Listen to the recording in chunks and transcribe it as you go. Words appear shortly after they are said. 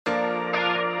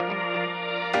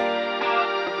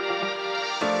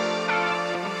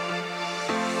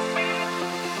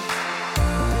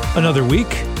Another week,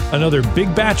 another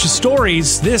big batch of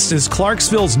stories. This is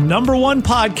Clarksville's #1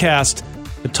 podcast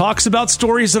that talks about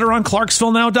stories that are on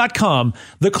ClarksvilleNow.com.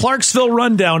 The Clarksville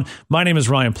Rundown. My name is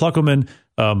Ryan Pluckelman.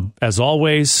 As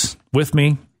always, with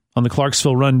me on the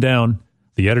Clarksville Rundown,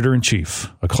 the editor-in-chief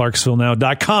of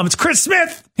ClarksvilleNow.com. It's Chris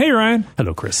Smith. Hey, Ryan.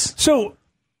 Hello, Chris. So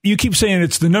you keep saying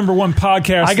it's the #1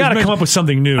 podcast. I got to come up with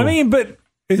something new. I mean, but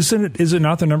is it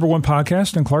not the #1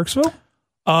 podcast in Clarksville?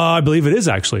 I believe it is,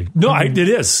 actually. No, it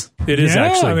is. It is,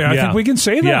 actually. I mean, I think we can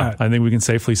say that. Yeah, I think we can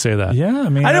safely say that. Yeah, I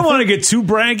mean, I didn't want to get too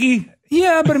braggy.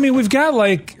 Yeah, but I mean, we've got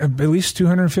like at least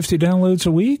 250 downloads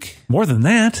a week. More than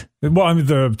that. Well, I mean,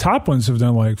 the top ones have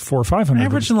done like 400 or 500.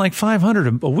 Averaging like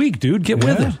 500 a week, dude. Get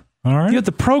with it. All right. You got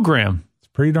the program. It's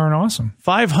pretty darn awesome.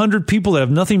 500 people that have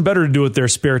nothing better to do with their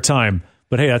spare time.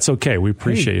 But hey, that's okay. We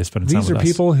appreciate you spending time with us.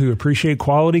 These are people who appreciate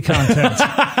quality content.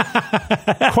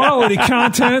 Quality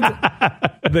content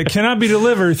that cannot be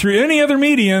delivered through any other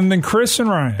medium than Chris and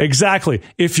Ryan. Exactly.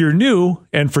 If you're new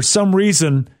and for some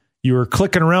reason you were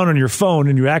clicking around on your phone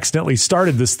and you accidentally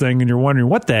started this thing and you're wondering,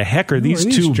 what the heck are these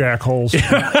two jackholes?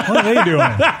 What are they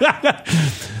doing?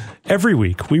 Every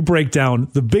week we break down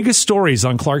the biggest stories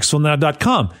on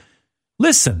ClarksvilleNow.com.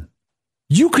 Listen,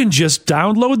 you can just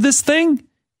download this thing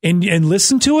and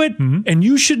listen to it, and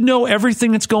you should know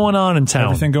everything that's going on in town.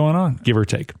 Everything going on. Give or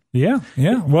take. Yeah.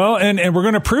 Well, and we're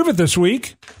going to prove it this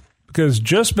week, because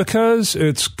just because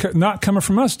it's not coming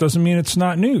from us doesn't mean it's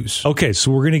not news. Okay,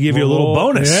 so we're going to give you a little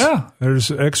bonus. Yeah,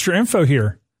 there's extra info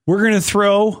here. We're going to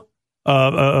throw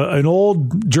an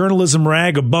old journalism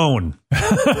rag a bone.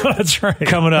 That's right.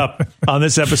 Coming up on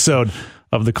this episode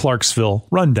of the Clarksville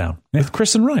Rundown with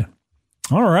Chris and Ryan.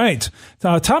 All right.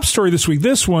 Top story this week.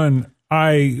 This one,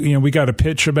 we got a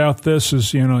pitch about this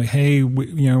is, hey, I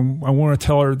want to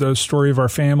tell her the story of our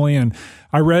family. And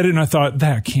I read it and I thought,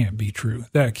 that can't be true.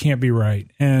 That can't be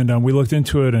right. And we looked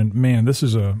into it and man, this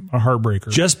is a heartbreaker.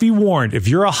 Just be warned. If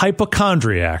you're a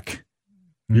hypochondriac,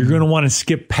 you're going to want to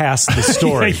skip past the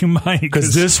story. Yeah, you might.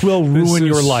 Because this will ruin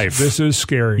your life. This is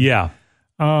scary. Yeah.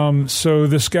 So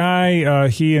this guy,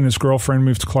 he and his girlfriend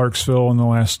moved to Clarksville in the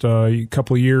last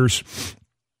couple of years.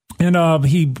 And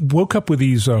he woke up with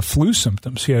these flu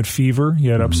symptoms. He had fever. He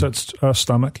had upset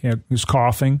stomach. He was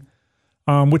coughing,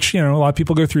 which, a lot of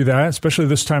people go through that, especially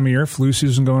this time of year, flu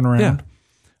season going around.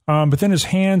 Yeah. But then his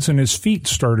hands and his feet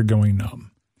started going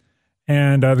numb.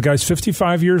 And the guy's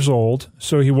 55 years old.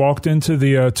 So he walked into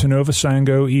the Tenova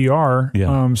Sango ER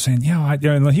saying,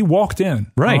 and he walked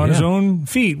in on his own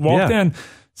feet, walked in,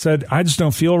 said, I just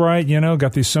don't feel right,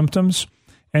 got these symptoms.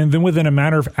 And then within a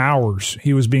matter of hours,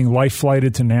 he was being life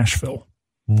flighted to Nashville.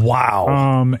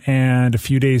 Wow. And a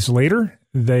few days later,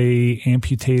 they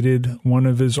amputated one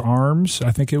of his arms.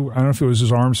 I don't know if it was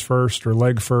his arms first or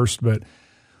leg first, but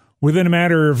within a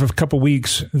matter of a couple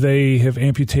weeks, they have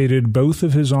amputated both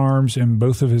of his arms and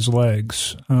both of his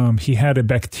legs. He had a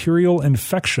bacterial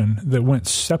infection that went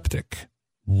septic.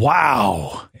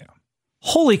 Wow. Yeah.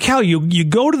 Holy cow, you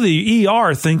go to the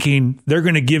ER thinking they're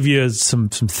going to give you some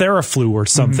Theraflu or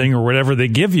something or whatever they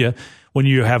give you when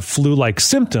you have flu-like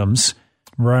symptoms.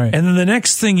 Right. And then the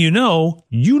next thing you know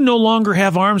no longer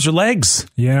have arms or legs.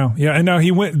 Yeah. And now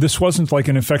this wasn't like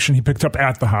an infection he picked up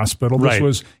at the hospital.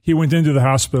 He went into the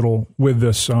hospital with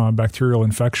this bacterial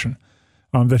infection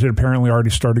that had apparently already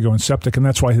started going septic, and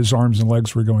that's why his arms and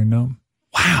legs were going numb.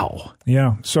 Wow.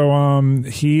 Yeah. So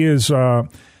he is...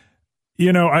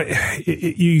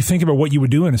 you think about what you would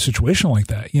do in a situation like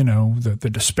that, the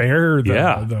despair,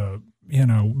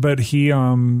 but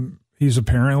he's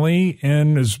apparently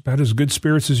in about as good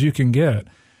spirits as you can get.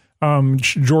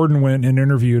 Jordan went and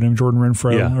interviewed him. Jordan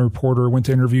Renfro, a reporter, went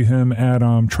to interview him at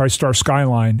TriStar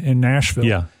Skyline in Nashville.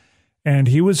 Yeah. And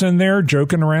he was in there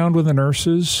joking around with the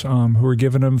nurses who were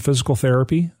giving him physical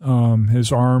therapy.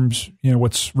 His arms,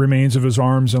 what's remains of his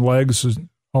arms and legs is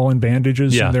all in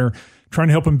bandages. Yeah. And they're trying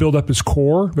to help him build up his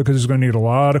core because he's going to need a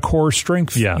lot of core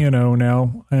strength, now.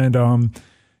 And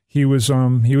he was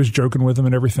joking with him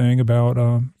and everything about,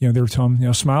 they were telling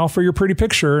him, smile for your pretty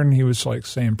picture. And he was like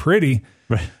saying pretty,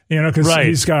 right.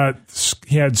 Because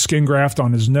he had skin graft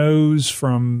on his nose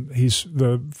from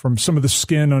some of the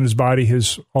skin on his body.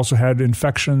 He's also had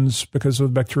infections because of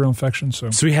the bacterial infection.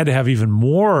 So he had to have even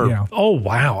more. Yeah. Oh,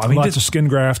 wow. I mean, lots of skin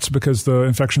grafts because the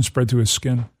infection spread to his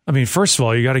skin. I mean, first of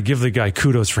all, you got to give the guy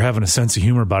kudos for having a sense of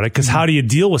humor about it, because how do you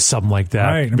deal with something like that?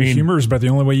 Right. I mean, humor is about the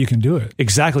only way you can do it.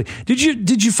 Exactly. Did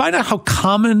you find out how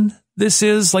common this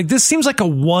is? Like, this seems like a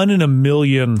 1 in a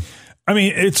million. I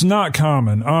mean, it's not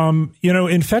common.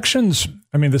 Infections,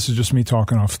 I mean, this is just me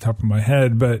talking off the top of my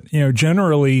head, but,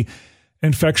 generally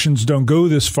infections don't go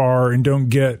this far and don't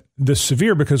get this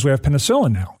severe because we have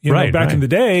penicillin now. Back in the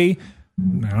day,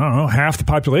 I don't know, half the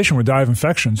population would die of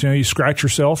infections. You scratch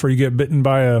yourself or you get bitten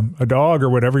by a dog or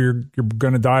whatever, you're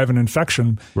going to die of an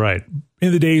infection. Right.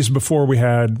 In the days before we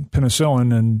had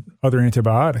penicillin and other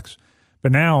antibiotics.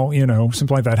 But now,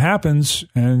 something like that happens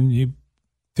and you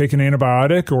take an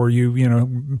antibiotic or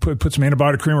you put some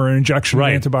antibiotic cream or an injection of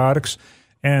antibiotics,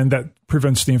 and that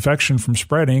prevents the infection from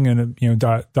spreading and it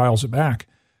dials it back.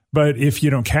 But if you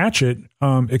don't catch it,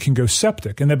 it can go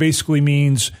septic. And that basically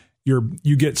means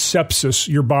you get sepsis.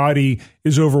 Your body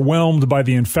is overwhelmed by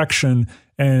the infection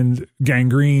and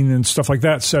gangrene and stuff like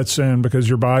that sets in because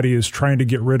your body is trying to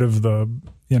get rid of the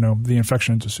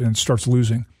infection and starts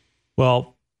losing.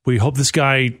 Well, we hope this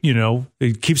guy,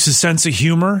 it keeps his sense of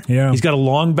humor. Yeah. He's got a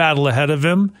long battle ahead of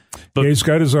him. But he's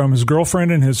got his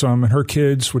girlfriend and his her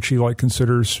kids, which he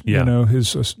considers,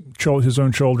 his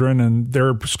own children, and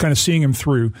they're kind of seeing him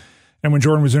through. And when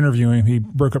Jordan was interviewing him, he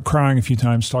broke up crying a few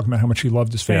times, talking about how much he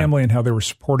loved his family and how they were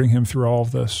supporting him through all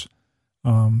of this.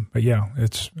 But yeah,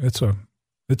 it's a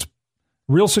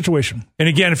real situation. And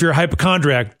again, if you're a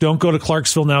hypochondriac, don't go to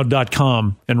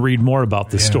clarksvillenow.com and read more about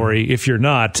this story. If you're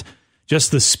not,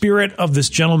 just the spirit of this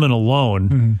gentleman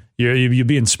alone, you'd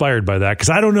be inspired by that. Because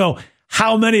I don't know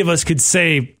how many of us could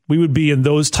say we would be in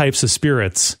those types of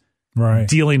spirits,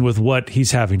 dealing with what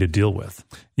he's having to deal with.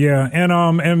 Yeah,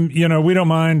 and we don't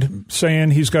mind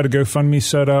saying he's got a GoFundMe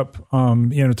set up,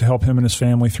 to help him and his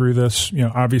family through this.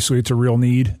 Obviously it's a real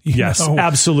need. Yes,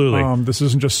 absolutely. This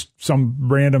isn't just some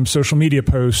random social media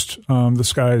post.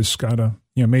 This guy's got a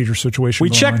major situation. We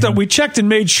checked and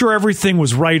made sure everything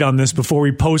was right on this before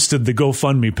we posted the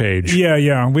GoFundMe page.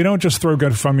 Yeah. We don't just throw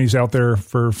GoFundMes out there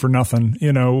for nothing.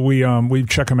 We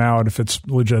check them out. If it's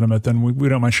legitimate, then we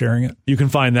don't mind sharing it. You can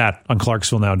find that on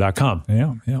clarksvillenow.com.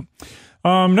 Yeah.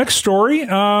 Next story.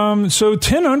 So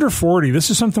 10 under 40. This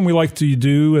is something we like to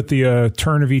do at the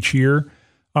turn of each year.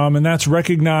 And that's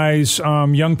recognize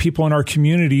young people in our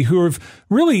community who have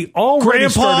really already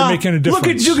started making a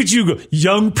difference. Look at you,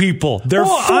 young people. They're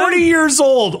 40 years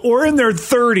old or in their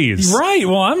 30s. Right.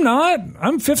 Well, I'm not.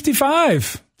 I'm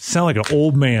 55. Sound like an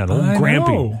old man, old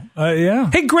Grampy.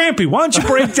 Yeah. Hey, Grampy, why don't you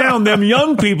break down them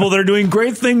young people that are doing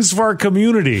great things for our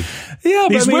community? Yeah,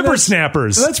 these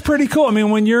whippersnappers. That's pretty cool. I mean,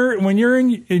 when you're in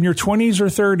your 20s or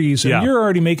 30s and you're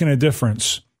already making a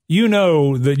difference,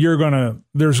 that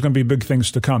there's going to be big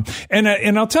things to come.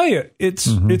 And I'll tell you,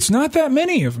 it's not that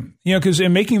many of them, because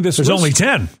in making this, there's only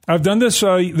 10. I've done this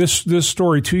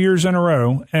story 2 years in a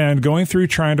row and going through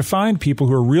trying to find people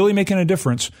who are really making a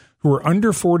difference, who are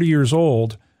under 40 years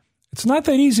old. It's not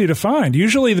that easy to find.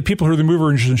 Usually the people who are the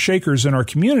movers and shakers in our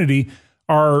community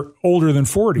are older than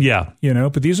 40. Yeah.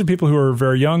 But these are people who are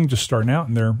very young, just starting out,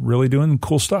 and they're really doing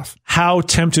cool stuff. How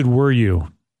tempted were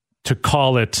you to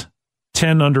call it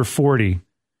 10 under 40,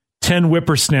 10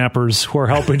 whippersnappers who are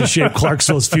helping to shape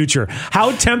Clarksville's future?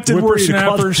 How tempted were you to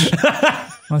call it?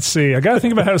 Let's see. I got to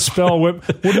think about how to spell whip.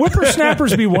 Would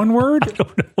whippersnappers be one word? I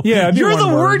don't know. Yeah, you're the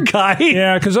word guy.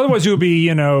 Yeah, because otherwise it would be,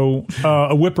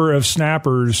 a whipper of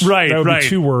snappers. Right, that would be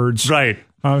 2 words. Right.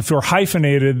 If they're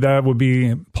hyphenated, that would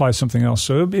imply something else.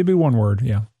 So it'd be 1 word.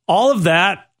 Yeah. All of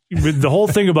that. The whole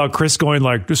thing about Chris going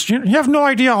you have no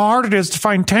idea how hard it is to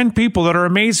find 10 people that are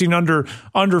amazing under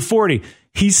 40.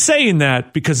 He's saying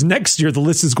that because next year the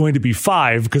list is going to be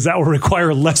 5 because that will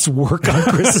require less work on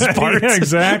Chris's part. Yeah,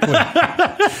 exactly.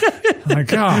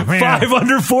 Like, oh, man. 5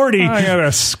 under 40. I got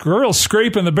a real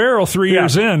scrape in the barrel 3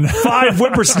 years in. 5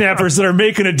 whippersnappers that are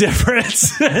making a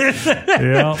difference.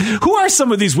 Yeah. Who are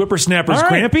some of these whippersnappers,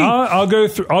 right. Grampy? I'll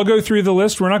go through the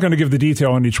list. We're not going to give the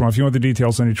detail on each one. If you want the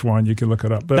details on each one, you can look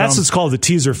it up. But that's what's called the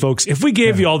teaser, folks. If we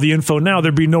gave you all the info now,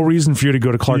 there'd be no reason for you to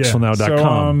go to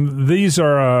clarksvillenow.com. So these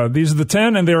are the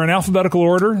 10, and they're in alphabetical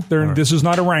order. This is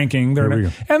not a ranking.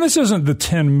 And this isn't the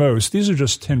 10 most. These are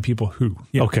just 10 people who.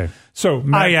 Yeah. Okay. So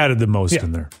I added the most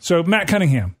in there. So Matt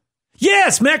Cunningham.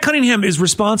 Yes, Matt Cunningham is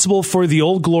responsible for the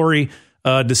Old Glory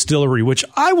distillery, which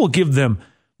I will give them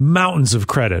mountains of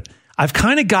credit. I've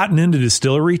kind of gotten into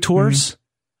distillery tours.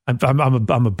 Mm-hmm.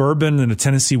 I'm a bourbon and a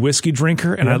Tennessee whiskey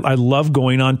drinker, and I love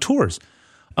going on tours.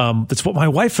 That's what my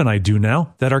wife and I do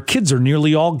now that our kids are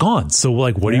nearly all gone. So we're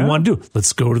like, what do you want to do?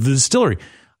 Let's go to the distillery.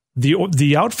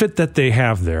 The outfit that they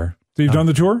have there. So you've done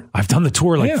the tour? I've done the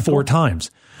tour 4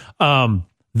 times.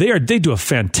 They do a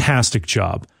fantastic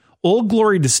job. Old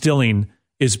Glory Distilling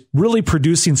is really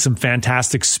producing some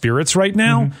fantastic spirits right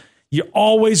now. Mm-hmm. You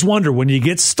always wonder when you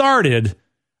get started,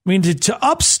 to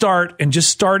upstart and just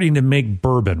starting to make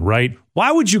bourbon, right? Why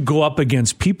would you go up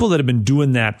against people that have been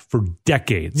doing that for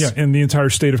decades? Yeah, in the entire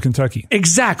state of Kentucky.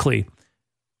 Exactly.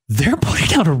 They're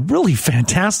putting out a really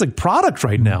fantastic product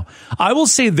right now. I will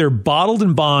say their bottled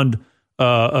and bond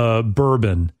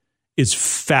bourbon is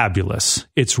fabulous.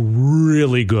 It's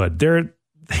really good. They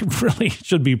really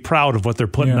should be proud of what they're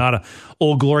putting out of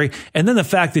Old Glory. And then the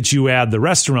fact that you add the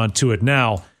restaurant to it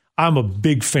now, I'm a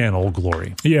big fan of Old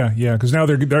Glory. Yeah, because now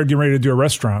they're getting ready to do a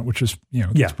restaurant, which is,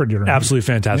 it's pretty good. Absolutely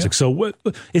fantastic. Yeah. So what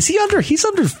is he under? He's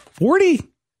under 40?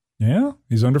 Yeah,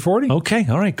 he's under 40. Okay,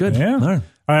 all right, good. Yeah. All right.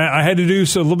 I had to do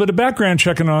a little bit of background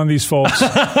checking on these folks.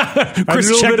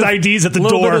 Chris checked IDs at the door.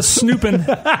 A little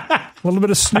bit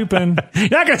of snooping. You're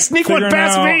not going to sneak one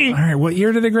past me. All right, what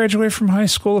year did they graduate from high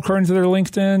school according to their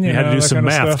LinkedIn? You had to do some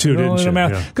math too, didn't you?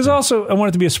 Because also I want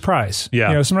it to be a surprise.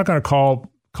 Yeah. So I'm not going to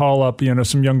call up,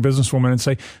 some young businesswoman and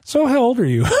say, so how old are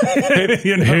you?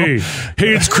 Hey,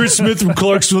 it's Chris Smith from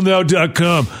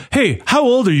ClarksvilleNow.com. Hey, how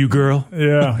old are you, girl?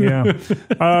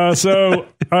 Yeah. So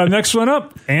next one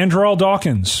up, Andral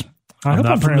Dawkins. I hope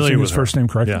I'm pronouncing his first name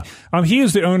correctly. Yeah. He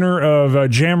is the owner of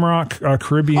Jamrock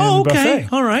Caribbean Buffet.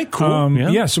 All right,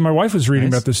 cool. So my wife was reading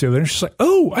about this the other day, and she's like,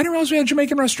 oh, I didn't realize we had a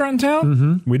Jamaican restaurant in town.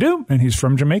 Mm-hmm. We do, and he's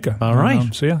from Jamaica. All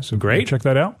right. So great. Check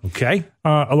that out. Okay.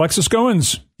 Alexis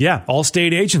Goins. Yeah,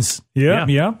 Allstate agents.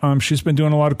 Yeah. She's been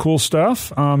doing a lot of cool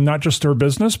stuff, not just her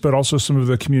business, but also some of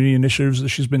the community initiatives that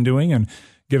she's been doing and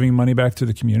giving money back to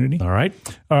the community. All right.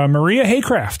 Maria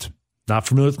Haycraft. Not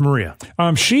familiar with Maria.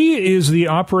 She is the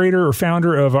operator or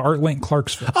founder of ArtLink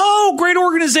Clarksville. Oh, great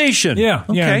organization. Yeah.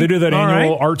 Okay. Yeah. They do that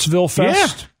annual Artsville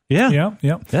Fest. Yeah.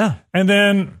 And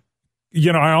then,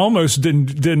 I almost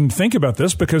didn't think about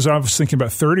this because I was thinking about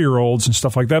 30-year-olds and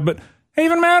stuff like that. But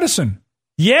Haven Madison.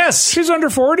 Yes. She's under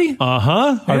 40.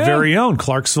 Our very own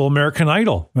Clarksville American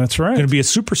Idol. That's right. Going to be a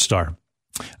superstar.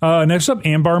 Next up,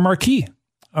 Ambar Marquis.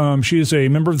 She is a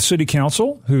member of the city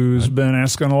council who's been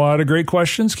asking a lot of great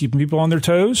questions, keeping people on their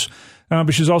toes.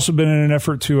 But she's also been in an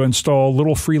effort to install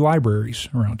little free libraries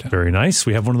around town. Very nice.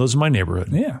 We have one of those in my neighborhood.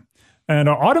 Yeah. And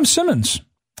Autumn Simmons.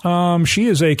 She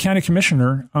is a county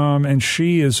commissioner, and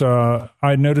she is.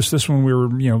 I noticed this when we were,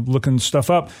 looking stuff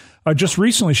up. Just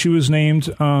recently, she was named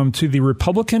to the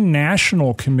Republican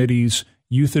National Committee's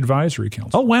Youth Advisory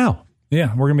Council. Oh, wow.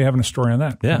 Yeah, we're going to be having a story on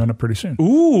that coming up pretty soon.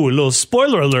 Ooh, a little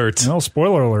spoiler alert.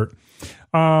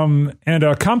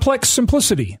 And Complex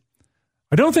Simplicity.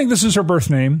 I don't think this is her birth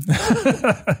name,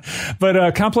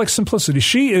 but Complex Simplicity.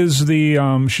 She is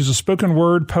she's a spoken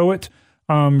word poet.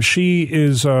 She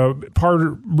is one of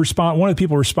the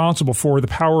people responsible for the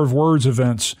Power of Words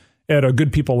events at a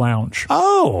Good People Lounge.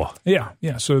 Oh.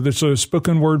 Yeah. So there's a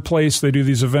spoken word place. They do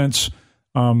these events.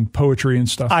 Poetry and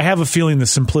stuff. I have a feeling the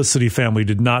Simplicity family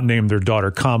did not name their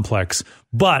daughter Complex,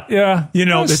 but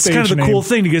it's kind of the cool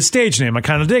thing to get a stage name. I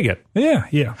kind of dig it.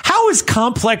 Yeah. How has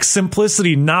Complex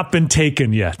Simplicity not been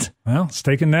taken yet? Well, it's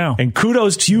taken now. And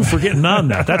kudos to you for getting on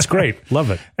that. That's great.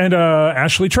 Love it. And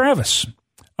Ashley Travis.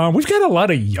 We've got a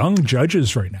lot of young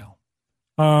judges right now.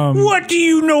 What do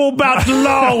you know about the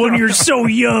law when you're so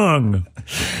young?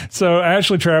 So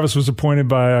Ashley Travis was appointed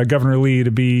by Governor Lee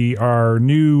to be our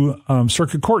new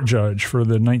circuit court judge for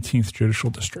the 19th Judicial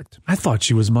District. I thought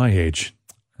she was my age.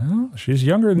 Well, she's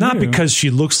younger than Not you. because she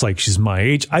looks like she's my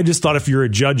age. I just thought if you're a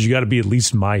judge, you got to be at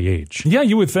least my age. Yeah,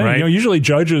 you would think. Right? Usually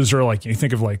judges are like, you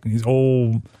think of like these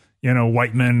old,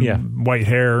 white men, white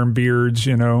hair and beards,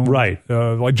 Right.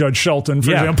 Like Judge Shelton,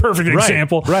 for example, perfect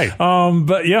example. Right.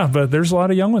 But there's a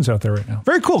lot of young ones out there right now.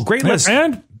 Very cool. Great list.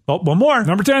 And one more.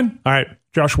 Number 10. All right.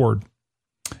 Josh Ward.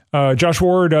 Josh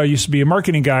Ward used to be a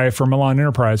marketing guy for Milan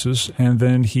Enterprises, and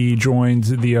then he joined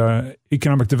the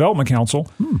Economic Development Council,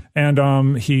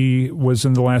 and he was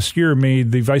in the last year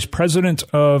made the Vice President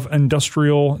of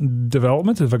Industrial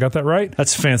Development, if I got that right.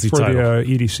 That's a fancy title. For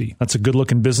the EDC. That's a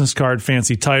good-looking business card,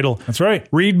 fancy title. That's right.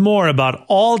 Read more about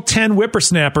all 10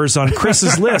 whippersnappers on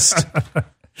Chris's list.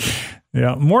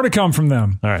 Yeah, more to come from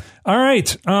them. All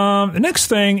right. The next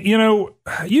thing,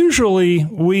 usually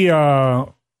we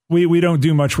don't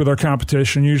do much with our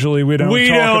competition. Usually we don't. We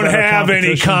don't have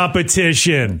any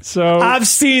competition. So I've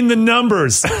seen the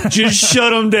numbers. Just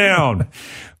shut them down.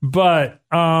 But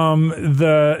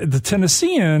the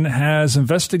Tennessean has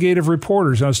investigative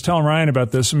reporters. I was telling Ryan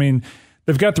about this. I mean,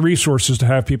 they've got the resources to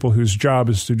have people whose job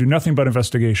is to do nothing but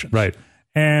investigations. Right.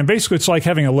 And basically, it's like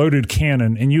having a loaded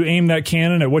cannon, and you aim that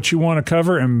cannon at what you want to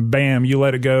cover, and bam, you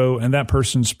let it go. And that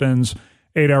person spends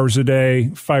 8 hours a day,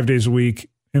 5 days a week,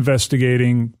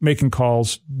 investigating, making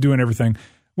calls, doing everything.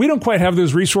 We don't quite have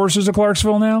those resources at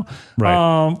Clarksville now.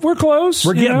 Right. We're close.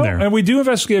 We're getting there. And we do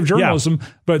investigative journalism,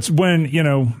 but when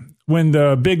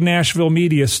the big Nashville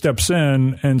media steps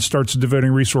in and starts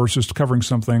devoting resources to covering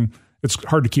something, it's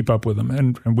hard to keep up with them.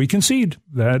 And we concede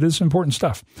that is important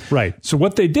stuff. Right. So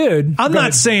what they did... I'm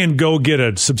not saying go get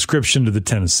a subscription to the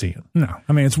Tennessean. No.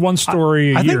 I mean, it's one story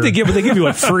a year. I think they give you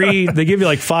what, free? They give you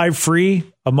like 5 free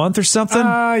a month or something?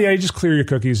 Yeah, you just clear your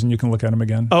cookies and you can look at them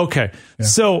again. Okay. Yeah.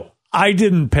 So I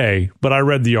didn't pay, but I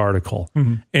read the article.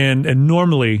 Mm-hmm. And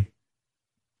normally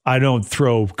I don't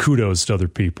throw kudos to other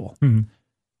people. Mm-hmm.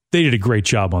 They did a great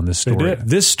job on this story.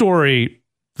 This story,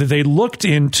 they looked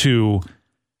into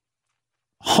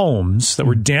homes that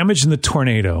were damaged in the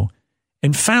tornado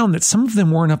and found that some of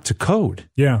them weren't up to code.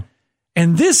 Yeah.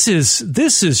 And this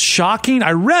is shocking.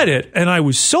 I read it and I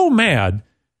was so mad,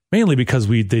 mainly because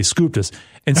they scooped us.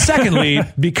 And secondly,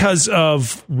 because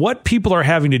of what people are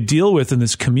having to deal with in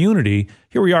this community.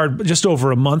 Here we are just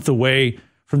over a month away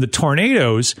from the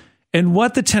tornadoes. And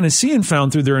what the Tennessean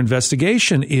found through their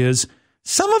investigation is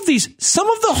some of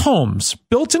the homes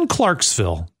built in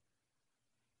Clarksville,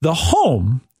 the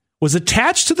home was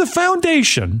attached to the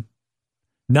foundation,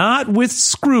 not with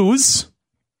screws,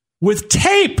 with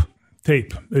tape.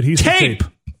 Adhesive tape.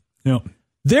 Yep.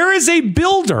 There is a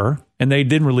builder, and they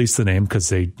didn't release the name because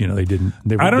they didn't.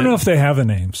 I don't know if they have the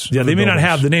names. Yeah, they may not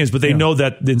have the names, but they know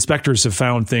that the inspectors have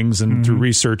found things and through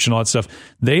research and all that stuff.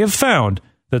 They have found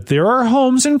that there are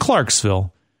homes in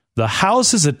Clarksville. The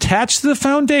house is attached to the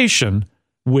foundation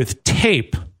with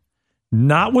tape,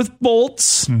 not with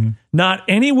bolts, not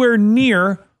anywhere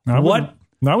near not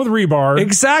with rebar.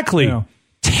 Exactly. Yeah.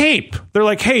 Tape. They're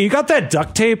like, hey, you got that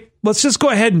duct tape? Let's just go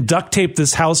ahead and duct tape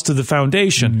this house to the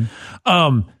foundation.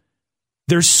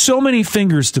 There's so many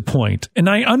fingers to point. And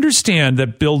I understand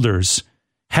that builders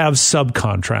have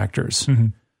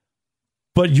subcontractors.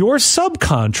 But your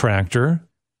subcontractor,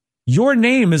 your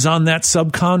name is on that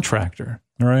subcontractor.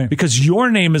 All right. Because your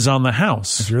name is on the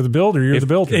house. If you're the builder, you're the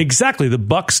builder. Exactly. The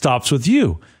buck stops with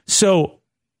you. So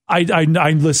I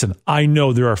listen, I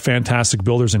know there are fantastic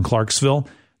builders in Clarksville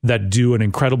that do an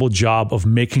incredible job of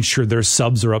making sure their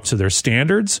subs are up to their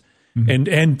standards. And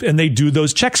they do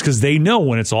those checks because they know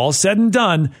when it's all said and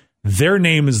done, their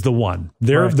name is the one.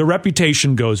 The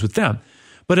reputation goes with them.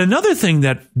 But another thing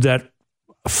that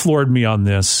floored me on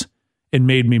this and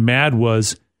made me mad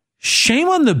was shame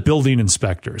on the building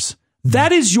inspectors.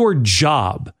 That is your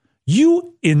job.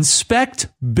 You inspect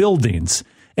buildings.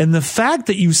 And the fact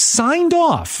that you signed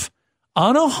off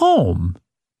on a home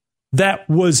that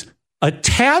was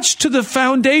attached to the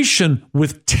foundation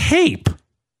with tape,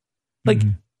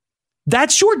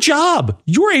 that's your job.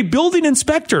 You're a building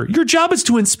inspector. Your job is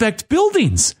to inspect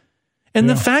buildings. And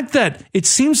the fact that it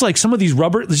seems like some of these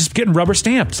just getting rubber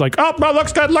stamped. It's like, oh, no,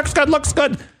 looks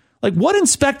good. Like, what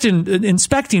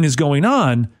inspecting is going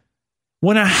on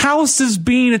when a house is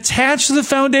being attached to the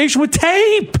foundation with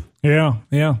tape? Yeah.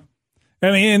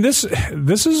 I mean, this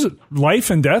is life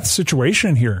and death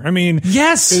situation here. I mean,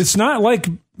 yes, it's not like,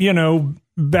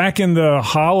 back in the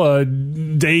holla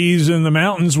days in the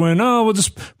mountains when, we'll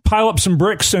just pile up some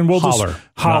bricks and we'll holler,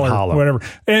 whatever.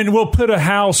 And we'll put a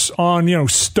house on,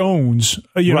 stones,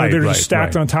 they're just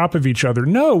stacked on top of each other.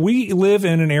 No, we live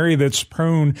in an area that's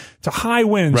prone to high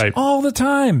winds all the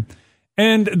time.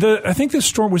 And I think this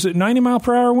storm, was it 90 mile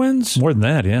per hour winds? More than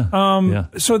that, yeah.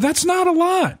 So that's not a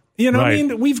lot. I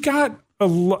mean, we've got a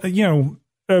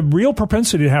real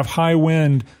propensity to have high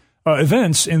wind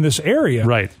events in this area.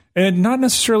 Right. And not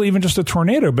necessarily even just a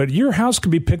tornado, but your house could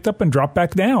be picked up and dropped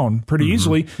back down pretty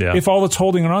easily if all that's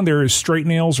holding on there is straight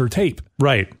nails or tape.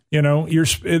 Right.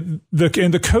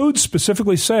 The codes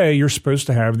specifically say you're supposed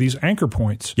to have these anchor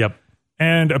points. Yep.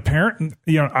 And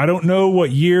apparently, I don't know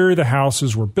what year the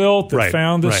houses were built that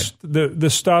found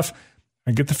this stuff.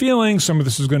 I get the feeling some of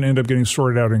this is going to end up getting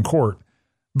sorted out in court.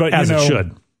 But As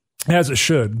it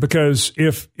should, because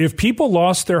if people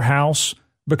lost their house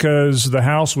because the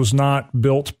house was not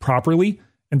built properly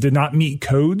and did not meet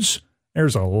codes,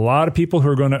 there's a lot of people who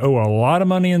are going to owe a lot of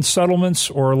money in settlements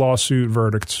or lawsuit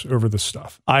verdicts over this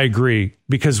stuff. I agree,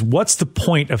 because what's the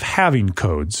point of having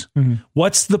codes?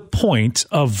 What's the point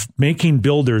of making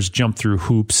builders jump through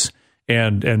hoops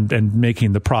and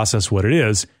making the process what it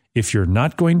is if you're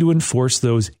not going to enforce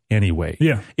those anyway?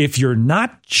 Yeah. If you're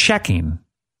not checking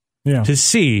to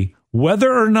see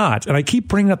whether or not, and I keep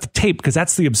bringing up the tape because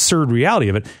that's the absurd reality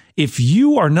of it, if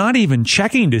you are not even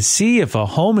checking to see if a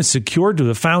home is secured to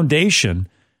the foundation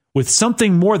with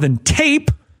something more than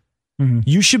tape,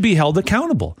 you should be held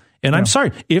accountable. And I'm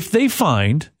sorry, if they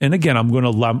find, and again, I'm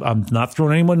not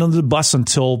throwing anyone under the bus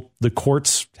until the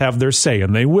courts have their say,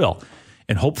 and they will.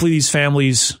 And hopefully these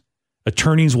families'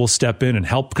 attorneys will step in and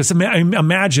help, because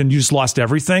imagine you just lost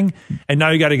everything and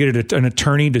now you got to get an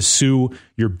attorney to sue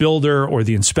your builder or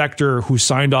the inspector who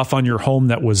signed off on your home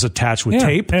that was attached with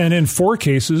tape. And in 4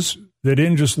 cases, they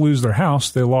didn't just lose their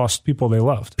house, they lost people they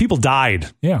loved. People died.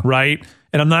 Yeah. Right?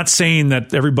 And I'm not saying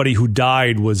that everybody who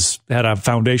died had a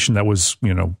foundation that was,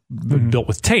 built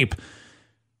with tape.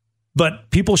 But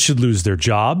people should lose their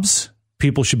jobs.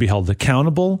 People should be held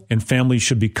accountable, and families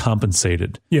should be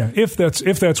compensated. Yeah, if that's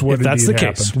the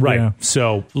case, happened. right? Yeah.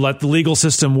 So let the legal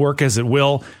system work as it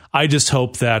will. I just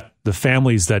hope that the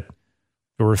families that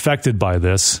were affected by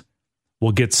this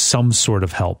will get some sort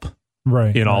of help,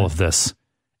 in all of this.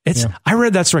 I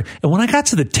read that story, and when I got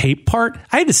to the tape part,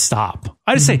 I had to stop.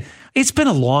 I had to say, it's been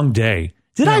a long day.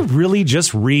 Did I really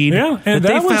just read that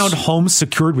they found homes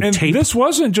secured with tape? This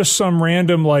wasn't just some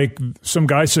random, some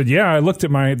guy said, I looked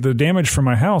at the damage from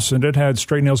my house and it had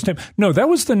straight nails and tape. No, that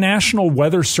was the National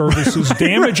Weather Service's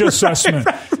damage assessment.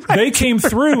 Right. They came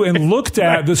through and looked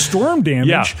at the storm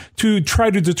damage to try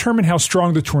to determine how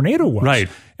strong the tornado was. Right.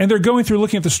 And they're going through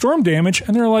looking at the storm damage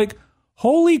and they're like,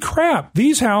 holy crap,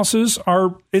 these houses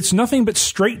it's nothing but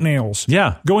straight nails.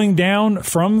 Yeah. Going down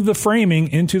from the framing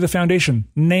into the foundation.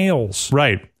 Nails.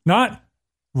 Right. Not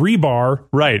rebar.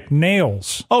 Right.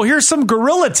 Nails. Oh, here's some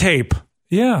Gorilla Tape.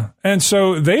 Yeah. And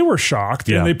so they were shocked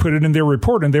and they put it in their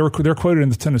report, and they're quoted in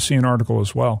the Tennessean article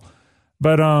as well.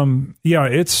 But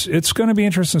it's going to be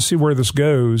interesting to see where this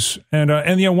goes. And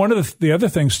one of the other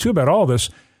things too about all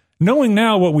this, knowing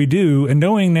now what we do, and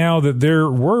knowing now that there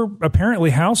were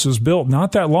apparently houses built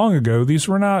not that long ago. These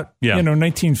were not,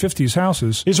 1950s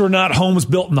houses. These were not homes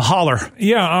built in the holler.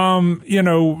 Yeah.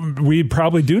 We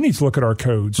probably do need to look at our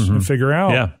codes and figure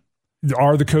out,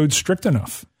 are the codes strict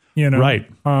enough? Right.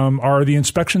 Are the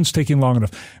inspections taking long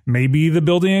enough? Maybe the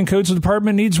Building and Codes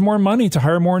Department needs more money to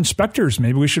hire more inspectors.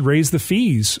 Maybe we should raise the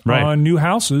fees on new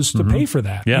houses to pay for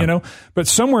that. Yeah. But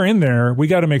somewhere in there, we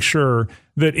got to make sure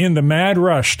that in the mad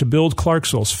rush to build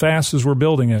Clarksville as fast as we're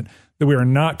building it, that we are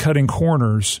not cutting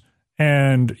corners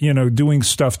and, doing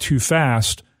stuff too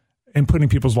fast and putting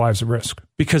people's lives at risk.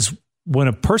 Because when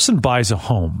a person buys a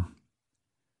home,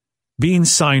 being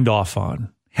signed off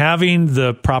on, having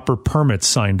the proper permits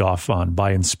signed off on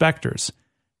by inspectors,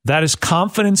 that is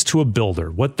confidence to a builder.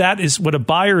 What a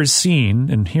buyer is seeing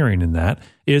and hearing in that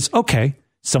is, okay,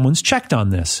 someone's checked on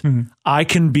this. Mm-hmm. I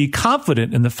can be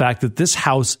confident in the fact that this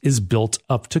house is built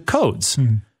up to codes.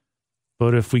 Mm-hmm.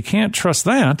 But if we can't trust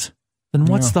that, then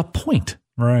what's the point?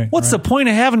 Right. What's the point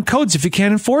of having codes if you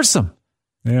can't enforce them?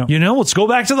 Yeah. Let's go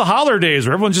back to the holler days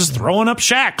where everyone's just throwing up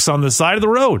shacks on the side of the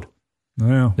road.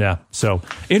 Yeah. So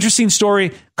interesting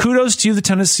story. Kudos to you, the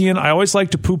Tennessean. I always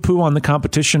like to poo-poo on the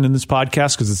competition in this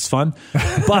podcast because it's fun,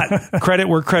 but credit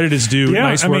where credit is due. Yeah,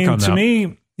 nice work on that. To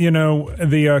me,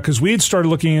 because we had started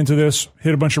looking into this,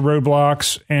 hit a bunch of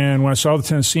roadblocks, and when I saw the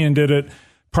Tennessean did it,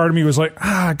 part of me was like,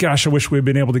 gosh, I wish we had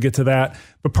been able to get to that.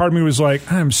 But part of me was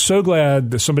like, I'm so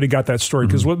glad that somebody got that story,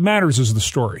 because what matters is the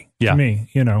story to me.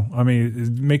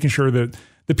 Making sure that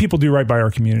the people do right by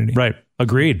our community. Right.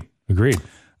 Agreed.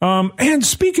 And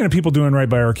speaking of people doing right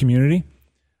by our community,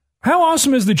 how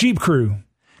awesome is the Jeep crew?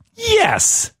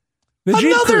 Yes.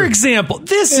 Another example.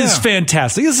 This is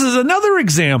fantastic. This is another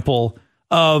example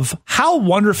of how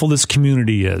wonderful this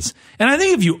community is. And I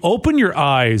think if you open your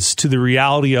eyes to the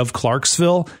reality of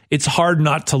Clarksville, it's hard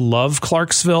not to love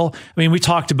Clarksville. I mean, we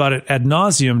talked about it ad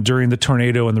nauseum during the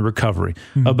tornado and the recovery,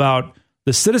 about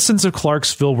the citizens of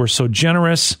Clarksville were so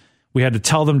generous. We had to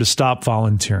tell them to stop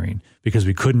volunteering because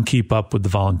we couldn't keep up with the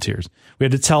volunteers. We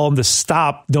had to tell them to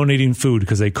stop donating food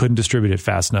because they couldn't distribute it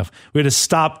fast enough. We had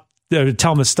to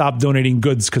tell them to stop donating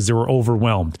goods because they were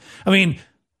overwhelmed. I mean,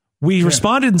 we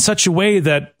responded in such a way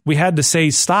that we had to say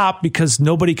stop because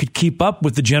nobody could keep up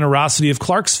with the generosity of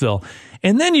Clarksville.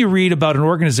 And then you read about an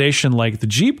organization like the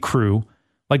Jeep crew.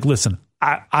 Like, listen,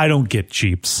 I don't get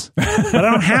Jeeps, but I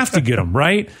don't have to get them,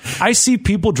 right? I see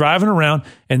people driving around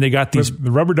and they got these the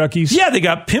rubber duckies. Yeah, they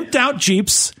got pimped out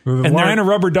Jeeps with a line of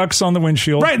rubber ducks on the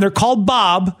windshield. Right, and they're called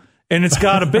Bob, and it's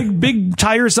got a big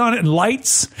tires on it and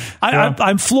lights.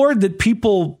 I'm floored that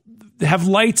people have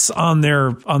lights on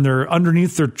their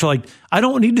underneath their, like, I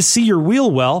don't need to see your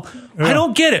wheel well. Yeah. I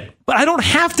don't get it, but I don't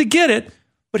have to get it.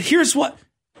 But here's what,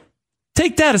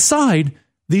 take that aside.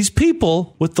 These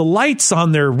people with the lights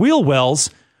on their wheel wells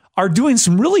are doing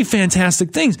some really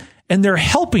fantastic things, and they're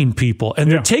helping people,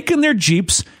 and they're taking their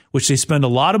Jeeps, which they spend a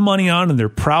lot of money on, and they're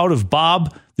proud of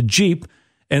Bob, the Jeep,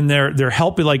 and they're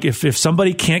helping. Like if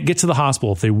somebody can't get to the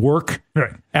hospital, if they work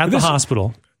at the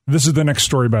hospital. This is the next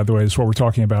story, by the way, is what we're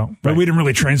talking about. But we didn't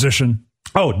really transition.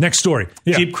 Oh, next story.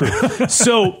 Yeah. Jeep crew.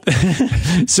 So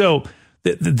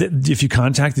if you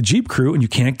contact the Jeep crew and you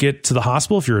can't get to the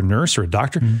hospital, if you're a nurse or a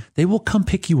doctor, they will come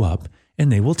pick you up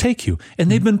and they will take you.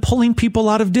 And they've been pulling people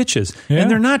out of ditches. Yeah.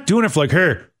 And they're not doing it for like,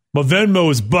 hey, my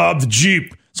Venmo is Bob the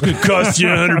Jeep. It's going to cost you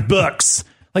 $100.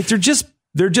 Like they're just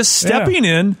stepping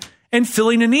in and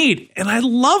filling a need. And I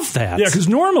love that. Yeah, because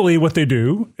normally what they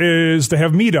do is they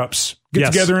have meetups,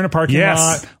 get together in a parking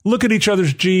lot, look at each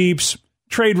other's Jeeps,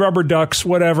 trade rubber ducks,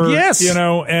 whatever. Yes.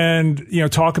 And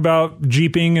talk about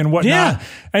Jeeping and whatnot. Yeah.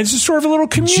 And it's just sort of a little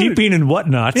community. Jeeping and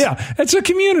whatnot. Yeah. It's a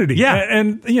community. Yeah.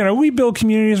 And we build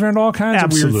communities around all kinds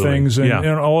of weird things and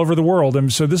all over the world.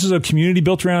 And so this is a community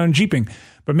built around Jeeping.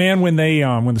 But man, when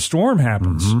the storm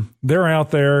happens, they're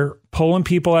out there pulling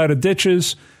people out of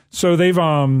ditches. So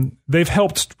they've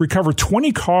helped recover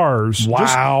 20 cars.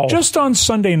 Wow. Just on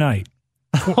Sunday night.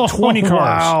 20 cars.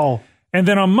 Wow. And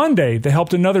then on Monday, they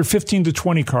helped another 15 to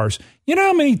 20 cars. You know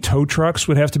how many tow trucks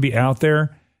would have to be out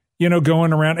there,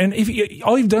 going around? And if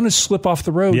all you've done is slip off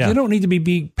the road, you don't need to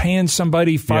be paying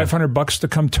somebody $500 to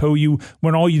come tow you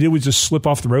when all you did was just slip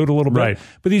off the road a little bit. Right.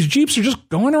 But these Jeeps are just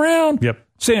going around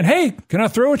saying, hey, can I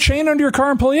throw a chain under your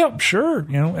car and pull you up? Sure.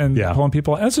 And pulling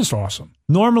people out. That's just awesome.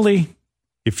 Normally,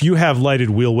 if you have lighted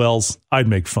wheel wells, I'd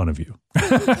make fun of you.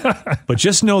 But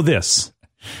just know this.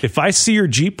 If I see your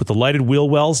Jeep with the lighted wheel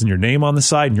wells and your name on the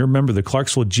side and you're a member of the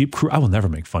Clarksville Jeep crew, I will never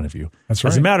make fun of you. That's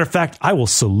right. As a matter of fact, I will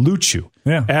salute you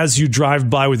as you drive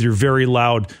by with your very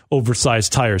loud,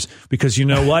 oversized tires. Because you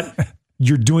know what?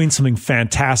 You're doing something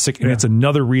fantastic, and it's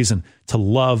another reason to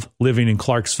love living in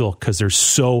Clarksville because there's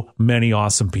so many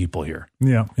awesome people here.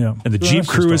 Yeah. And the Jeep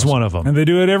crew is one of them. And they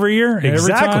do it every year.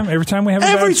 Exactly. Every time we have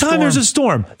every time there's a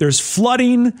storm, there's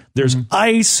flooding, there's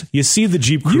ice. You see the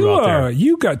Jeep crew out there.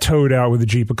 You got towed out with a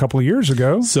Jeep a couple of years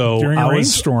ago. So during a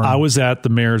rainstorm. I was at the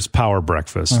mayor's power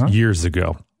breakfast years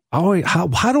ago.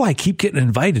 How do I keep getting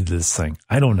invited to this thing?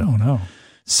 I don't know. Oh, no.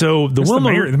 So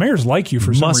the mayor's like you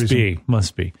for some reason.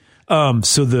 Must be.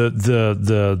 So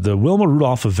the Wilma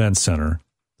Rudolph Event Center,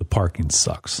 the parking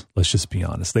sucks. Let's just be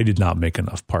honest. They did not make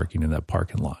enough parking in that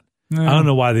parking lot. No. I don't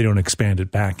know why they don't expand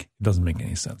it back. It doesn't make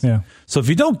any sense. Yeah. So if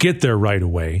you don't get there right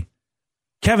away,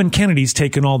 Kevin Kennedy's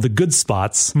taken all the good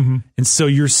spots. And so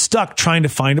you're stuck trying to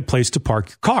find a place to park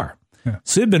your car. Yeah.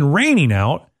 So it's been raining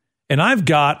out and I've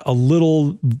got a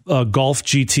little Golf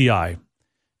GTI.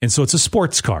 And so it's a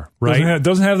sports car, right?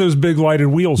 Doesn't have those big lighted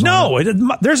wheels on it.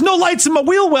 No, there's no lights in my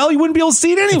wheel well. You wouldn't be able to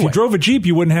see it anyway. If you drove a Jeep,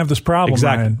 you wouldn't have this problem.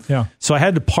 Exactly. Ryan. Yeah. So I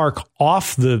had to park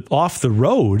off the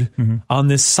road on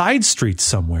this side street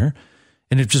somewhere.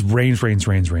 And it just rains.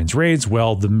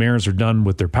 Well, the mayors are done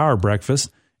with their power breakfast.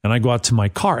 And I go out to my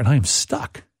car and I am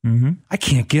stuck. I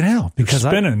can't get out because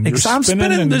I'm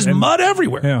spinning. There's mud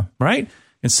everywhere. Yeah. Right.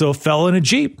 And so a fella in a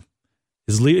Jeep,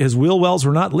 his wheel wells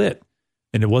were not lit.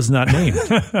 And it was not named,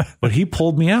 but he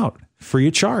pulled me out free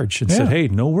of charge and said, hey,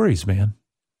 no worries, man.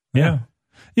 Yeah.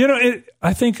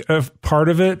 I think part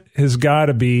of it has got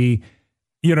to be,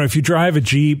 if you drive a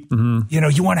Jeep,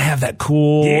 you want to have that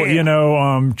cool,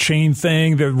 chain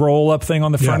thing, the roll up thing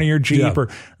on the front of your Jeep or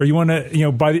you want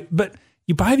to, but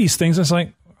you buy these things and it's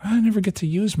like, I never get to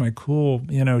use my cool,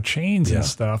 chains and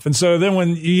stuff. And so then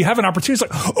when you have an opportunity,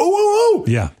 it's like, oh,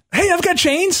 yeah. Hey, I've got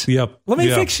chains. Yep. Let me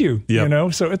fix you.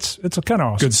 Yep. So it's kind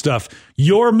of awesome. Good stuff.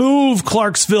 Your move,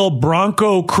 Clarksville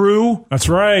Bronco crew. That's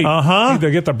right.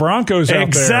 They get the Broncos out there.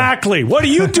 Exactly. What are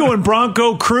you doing,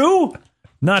 Bronco crew?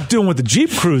 Not doing what the Jeep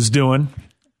crew's doing.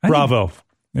 Bravo.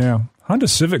 Yeah. Honda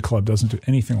Civic Club doesn't do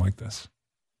anything like this.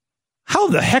 How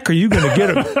the heck are you going to get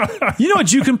it? You know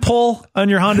what you can pull on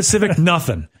your Honda Civic?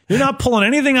 Nothing. You're not pulling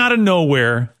anything out of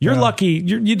nowhere. You're lucky.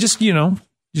 You just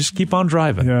keep on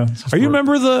driving. Yeah. Are you a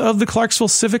member of the Clarksville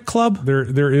Civic Club?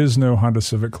 There is no Honda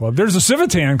Civic Club. There's a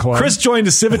Civitan Club. Chris joined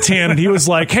a Civitan and he was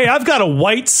like, hey, I've got a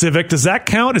white Civic. Does that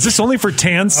count? Is this only for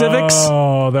tan Civics?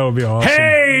 Oh, that would be awesome.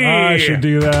 Hey! I should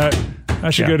do that. I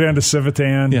should go down to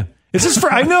Civitan. Yeah. Is this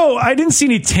for? I know I didn't see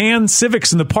any tan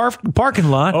Civics in the parking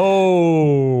lot.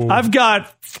 Oh, I've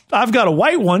got a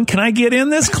white one. Can I get in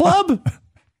this club?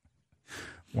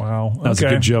 Wow, that was a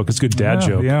good joke. It's a good dad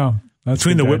joke. Yeah,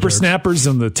 between the whippersnappers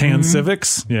and the tan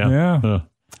Civics. Yeah.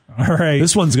 All right,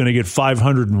 this one's going to get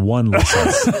 501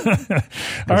 listens.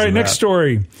 All right, next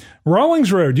story.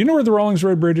 Rawlings Road. Do you know where the Rawlings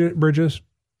Road bridge is?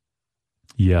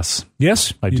 Yes.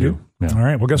 Yes, I do. Yeah. All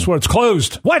right. Well, guess what? It's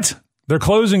closed. What? They're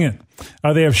closing it.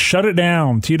 They have shut it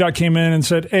down. TDOT came in and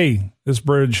said, hey, this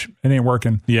bridge, it ain't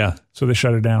working. Yeah. So they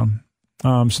shut it down.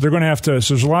 So they're going to have to,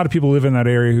 so there's a lot of people who live in that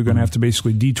area who are going to have to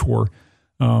basically detour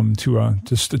to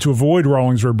avoid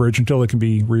Rawlings Road Bridge until it can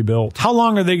be rebuilt. How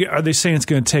long are they saying it's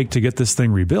going to take to get this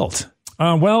thing rebuilt?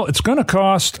 Well, it's going to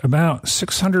cost about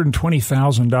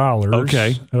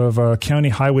 $620,000 of county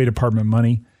highway department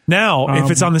money. Now,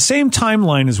 if it's on the same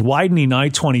timeline as widening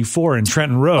I-24 and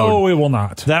Trenton Road, it will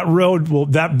not. That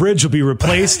bridge will be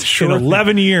replaced in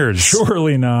 11 years.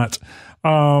 Surely not.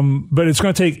 But it's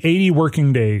going to take 80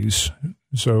 working days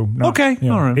So all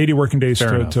right. 80 working days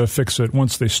to fix it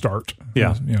once they start.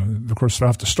 Yeah. Of course, they'll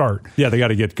have to start. Yeah, they got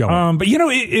to get going. But,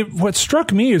 what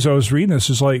struck me as I was reading this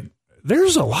is like,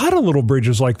 there's a lot of little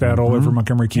bridges like that all over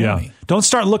Montgomery County. Yeah. Don't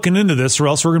start looking into this or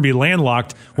else we're going to be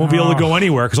landlocked. Won't be able to go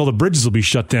anywhere because all the bridges will be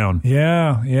shut down.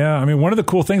 Yeah, yeah. I mean, one of the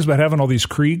cool things about having all these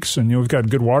creeks and, we've got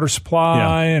good water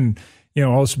supply and,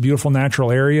 all this beautiful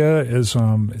natural area is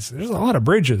there's a lot of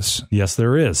bridges. Yes,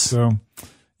 there is. So,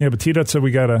 but TDOT said we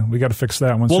gotta fix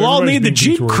that one. We'll all need the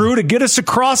Jeep crew to get us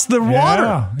across the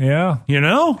water.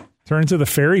 Yeah. Turn into the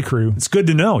ferry crew. It's good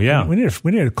to know. Yeah, we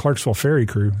need a Clarksville ferry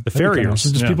crew. The farriers,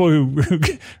 just people who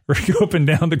go up and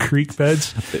down the creek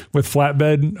beds with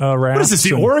flatbed rafts. What is this?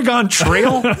 The Oregon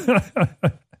Trail?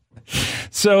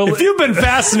 So, if you've been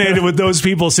fascinated with those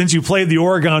people since you played the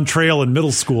Oregon Trail in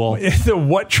middle school, the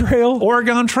what trail?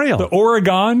 Oregon Trail. The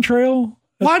Oregon Trail.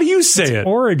 Why do you say it?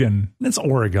 Oregon. It's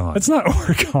Oregon. It's not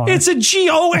Oregon. It's a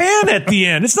G-O-N at the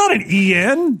end. It's not an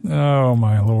E-N. Oh,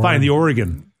 my Lord. Fine, the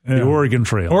Oregon. Yeah. The Oregon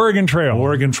Trail. Oregon Trail.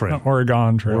 Oregon Trail. Not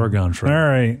Oregon Trail. Oregon Trail. All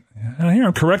right. Here,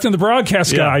 I'm correcting the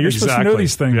broadcast guy. You're supposed to know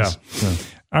these things. Yeah.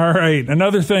 All right.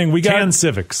 Another thing. We got Tan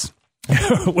Civics.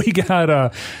 We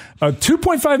got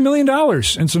 $2.5 million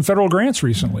in some federal grants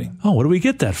recently. Oh, what do we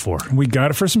get that for? We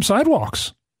got it for some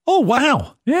sidewalks. Oh,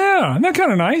 wow. Yeah, isn't that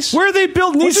kind of nice? Where are they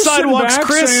building these sidewalks,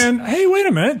 Chris? Saying, hey, wait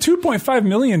a minute, $2.5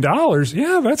 million.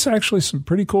 Yeah, that's actually some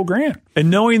pretty cool grant.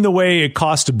 And knowing the way it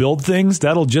costs to build things,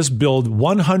 that'll just build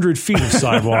 100 feet of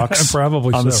sidewalks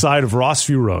probably on the side of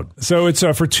Rossview Road. So it's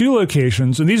for 2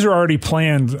 locations, and these are already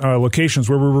planned locations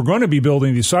where we were going to be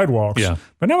building these sidewalks. Yeah.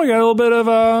 But now we got a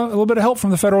little bit of help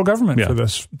from the federal government for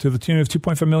this, to the tune of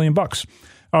 $2.5 million.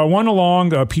 One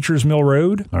along Peachers Mill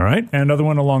Road. All right. And another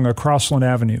one along Crossland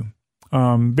Avenue.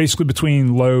 Basically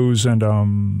between Lowe's and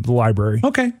the library.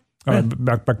 Okay.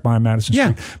 Back behind Madison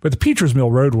Street. But the Peachers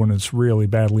Mill Road one is really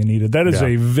badly needed. That is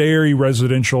a very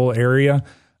residential area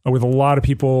with a lot of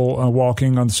people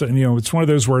walking on the, it's one of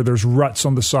those where there's ruts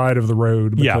on the side of the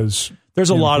road. Because, there's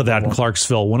a lot of that in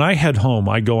Clarksville. When I head home,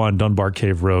 I go on Dunbar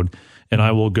Cave Road and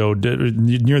I will go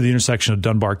near the intersection of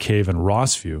Dunbar Cave and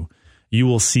Rossview. You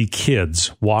will see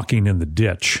kids walking in the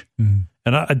ditch. Mm-hmm.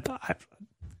 And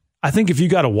I think if you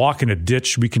got to walk in a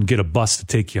ditch, we can get a bus to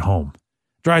take you home.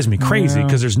 Drives me crazy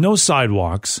because there's no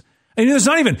sidewalks. And there's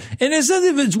not even, and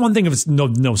it's one thing if it's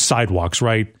no sidewalks,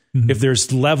 right? Mm-hmm. If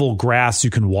there's level grass you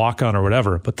can walk on or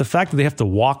whatever. But the fact that they have to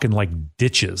walk in like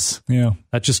ditches,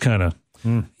 that just kind of,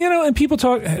 and people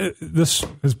talk, this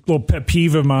is a little pet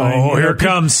peeve of mine. Oh, here it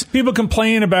comes. People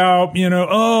complain about,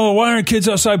 why aren't kids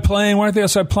outside playing? Why aren't they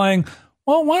outside playing?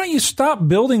 Well, why don't you stop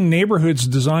building neighborhoods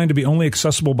designed to be only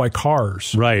accessible by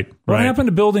cars? Right. What happened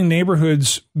to building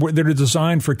neighborhoods that are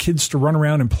designed for kids to run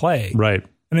around and play? Right.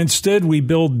 And instead, we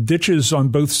build ditches on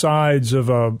both sides of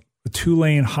a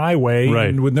 2-lane highway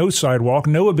and with no sidewalk,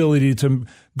 no ability to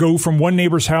go from one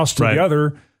neighbor's house to the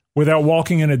other without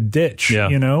walking in a ditch. Yeah.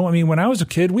 I mean, when I was a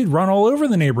kid, we'd run all over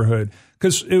the neighborhood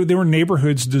because there were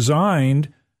neighborhoods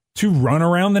designed to run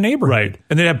around the neighborhood. Right.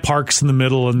 And they have parks in the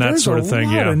middle and that sort of thing.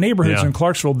 There's a lot of neighborhoods in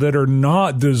Clarksville that are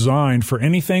not designed for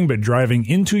anything but driving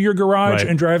into your garage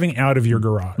and driving out of your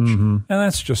garage. Mm-hmm. And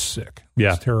that's just sick.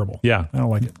 Yeah. It's terrible. Yeah. I don't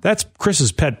like it. That's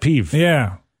Chris's pet peeve.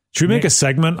 Yeah. Should we make a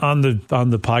segment on the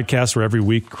podcast where every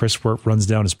week Chris runs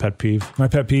down his pet peeve? My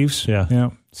pet peeves? Yeah.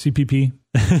 Yeah. CPP.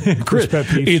 Chris pet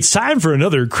peeve. It's time for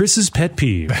another Chris's pet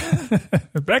peeve.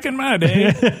 Back in my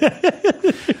day.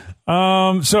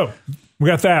 So we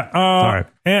got that. All right.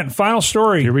 And final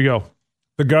story. Here we go.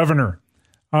 The governor.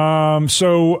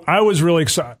 So I was really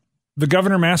excited. The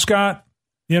governor mascot,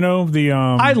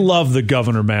 I love the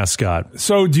governor mascot.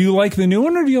 So do you like the new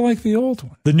one or do you like the old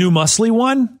one? The new muscly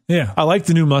one? Yeah. I like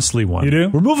the new muscly one. You do?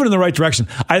 We're moving in the right direction.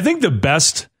 I think the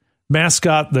best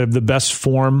mascot, the best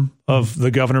form of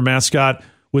the governor mascot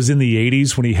was in the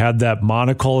 80s when he had that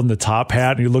monocle and the top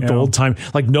hat and he looked old time,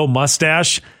 like no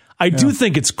mustache. I do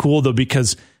think it's cool though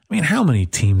because how many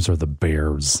teams are the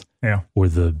Bears? Yeah. Or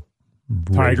the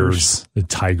Raiders, the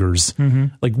Tigers? Mm-hmm.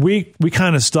 Like we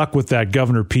kind of stuck with that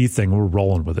Governor P thing. We're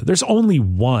rolling with it. There's only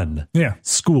one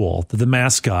school that the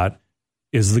mascot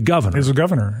is the governor. Is a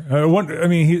governor.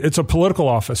 It's a political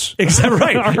office.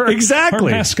 Right.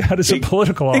 Exactly. Our mascot is a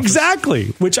political office. Exactly.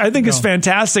 Which I think is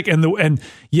fantastic. And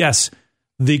yes,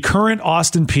 the current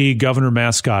Austin P governor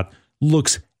mascot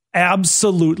looks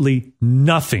absolutely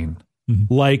nothing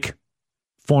like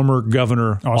former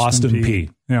Governor Austin Peay.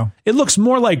 Yeah. It looks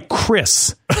more like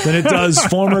Chris than it does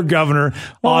former Governor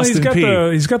Austin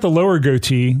Peay. He's got the lower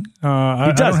goatee.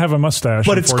 I don't have a mustache,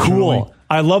 but it's cool.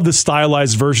 I love the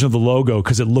stylized version of the logo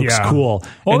because it looks cool.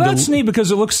 Well, and that's neat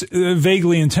because it looks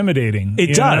vaguely intimidating.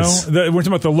 It does. We're talking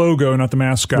about the logo, not the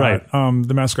mascot. Right.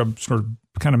 The mascot sort of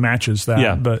kind of matches that.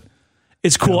 Yeah. But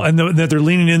it's cool. And that they're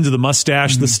leaning into the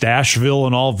mustache, the Stashville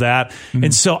and all of that.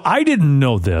 And so I didn't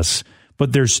know this,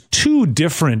 but there's 2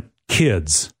 different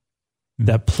kids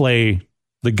that play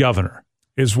the governor.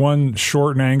 Is one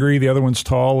short and angry, the other one's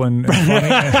tall and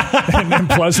funny and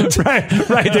pleasant? Right.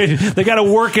 They got to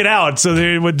work it out. So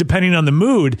they would, depending on the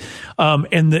mood,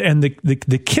 and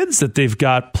the kids that they've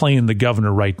got playing the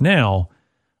governor right now,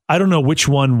 I don't know which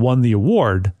one won the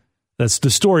award. That's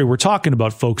the story we're talking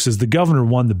about, folks. Is the governor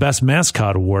won the best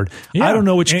mascot award? Yeah. I don't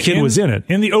know which kid was in it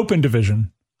in the open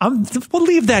division. We'll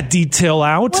leave that detail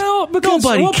out. Well, because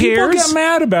nobody cares. People get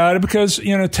mad about it because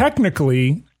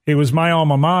technically. It was my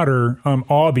alma mater,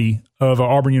 Aubie of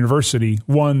Auburn University,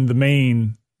 won the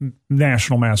main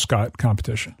national mascot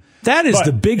competition. That is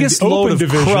the biggest load of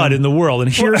crud in the world,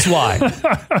 and here's why.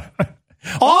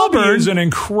 Auburn is an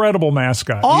incredible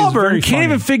mascot. Auburn can't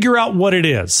even figure out what it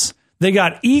is. They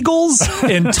got eagles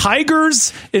and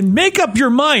tigers, and make up your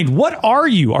mind. What are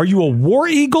you? Are you a war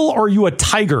eagle or are you a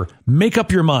tiger? Make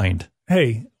up your mind.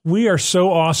 Hey, we are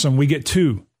so awesome. We get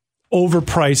 2.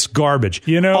 Overpriced garbage.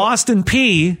 Austin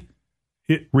Peay,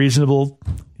 reasonable,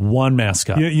 1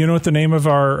 mascot. You know what the name of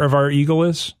our eagle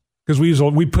is? Because we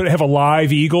have a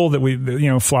live eagle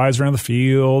that flies around the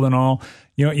field and all.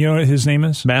 You know what his name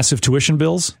is? Massive tuition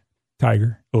bills.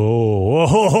 Tiger.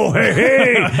 Oh,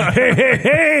 hey.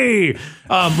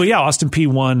 But yeah, Austin Peay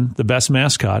won the best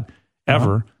mascot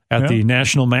ever at the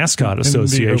National Mascot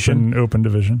Association. The open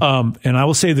division. And I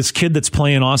will say this kid that's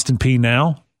playing Austin Peay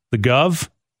now, the Gov,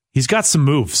 he's got some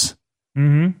moves.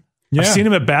 Mm-hmm. Yeah. I've seen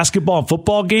him at basketball and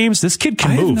football games. This kid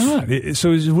can move. Not.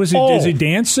 So is he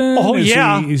dancing? Oh,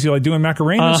 yeah. Is he like doing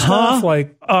Macarena stuff?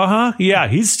 Yeah,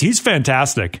 he's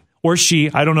fantastic. Or she.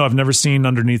 I don't know. I've never seen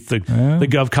underneath the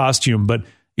Gov costume, but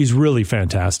he's really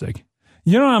fantastic.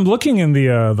 I'm looking in the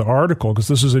article because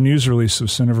this is a news release that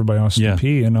was sent over by Austin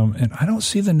Peay, and I don't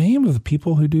see the name of the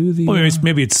people who do the. Well,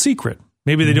 maybe it's secret.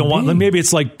 Maybe they don't want. Maybe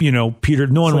it's like Peter.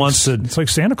 No one wants to. It's like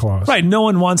Santa Claus, right? No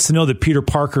one wants to know that Peter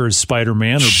Parker is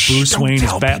Spider-Man or Bruce Wayne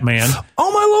is Batman.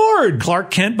 Oh my Lord!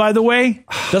 Clark Kent, by the way,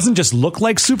 doesn't just look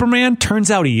like Superman. Turns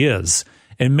out he is.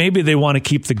 And maybe they want to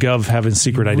keep the Gov having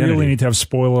secret identity. We really need to have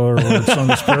spoiler alerts on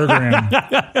this program.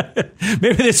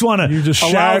 Maybe they just want to. You just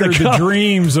shattered the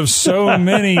dreams of so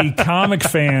many comic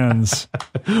fans.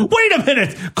 Wait a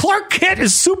minute, Clark Kent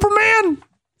is Superman.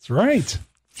 That's right.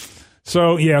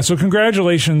 So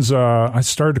congratulations. I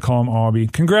started to call him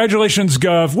Aubie. Congratulations,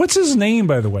 Gov. What's his name,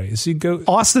 by the way? Is he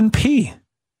Austin Peay?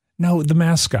 No, the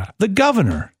mascot. The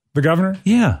governor. The governor?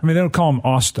 Yeah. I mean, they don't call him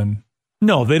Austin.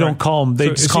 No, they don't call him. They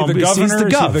just call him the governor. He's the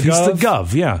Gov. He's the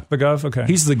Gov. Yeah, the Gov. Okay,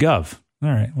 he's the Gov.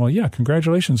 All right. Well, yeah.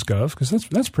 Congratulations, Gov, because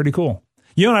that's pretty cool.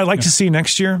 You know what I'd like to see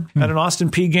next year at an Austin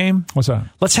Peay game? What's that?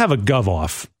 Let's have a Gov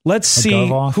off. Let's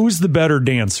see who's the better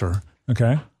dancer.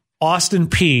 Okay. Austin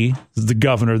Peay, the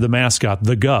governor, the mascot,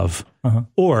 the Gov,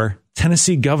 or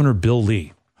Tennessee Governor Bill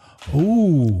Lee.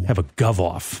 Ooh, have a Gov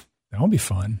off. That would be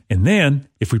fun. And then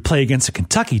if we play against a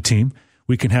Kentucky team,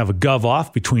 we can have a Gov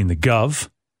off between the Gov,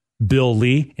 Bill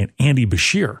Lee, and Andy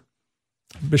Bashir.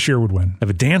 Bashir would win.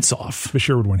 Have a dance off.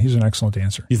 Bashir would win. He's an excellent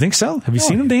dancer. You think so? Have you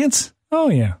seen him dance? Oh,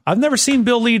 yeah. I've never seen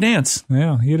Bill Lee dance.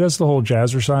 Yeah, he does the whole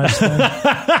jazzercise thing.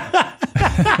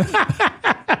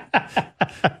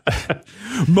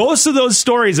 Most of those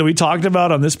stories that we talked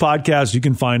about on this podcast, you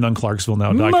can find on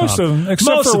ClarksvilleNow.com. Most of them,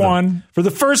 except for one. For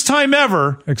the first time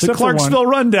ever, the Clarksville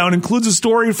Rundown includes a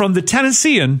story from the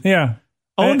Tennessean. Yeah.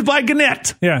 Owned by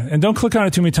Gannett. Yeah, and don't click on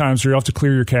it too many times or you'll have to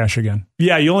clear your cache again.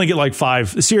 Yeah, you only get like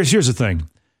 5. Here's the thing.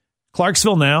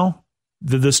 Clarksville Now,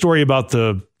 the story about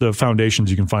the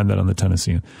foundations, you can find that on the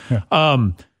Tennessean. Yeah.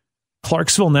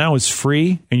 Clarksville Now is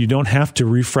free, and you don't have to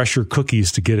refresh your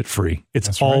cookies to get it free.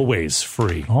 It's always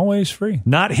free. Always free.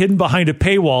 Not hidden behind a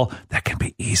paywall that can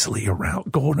be easily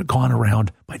gone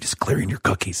around by just clearing your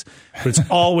cookies. But it's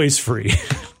always free.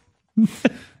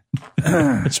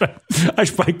 I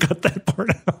should probably cut that part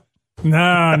out.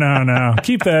 No.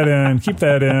 Keep that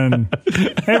in.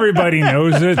 Everybody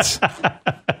knows it.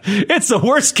 It's the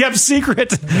worst kept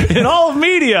secret in all of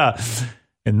media.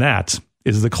 And that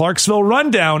is the Clarksville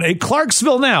Rundown, a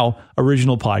Clarksville Now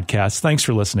original podcast. Thanks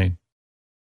for listening.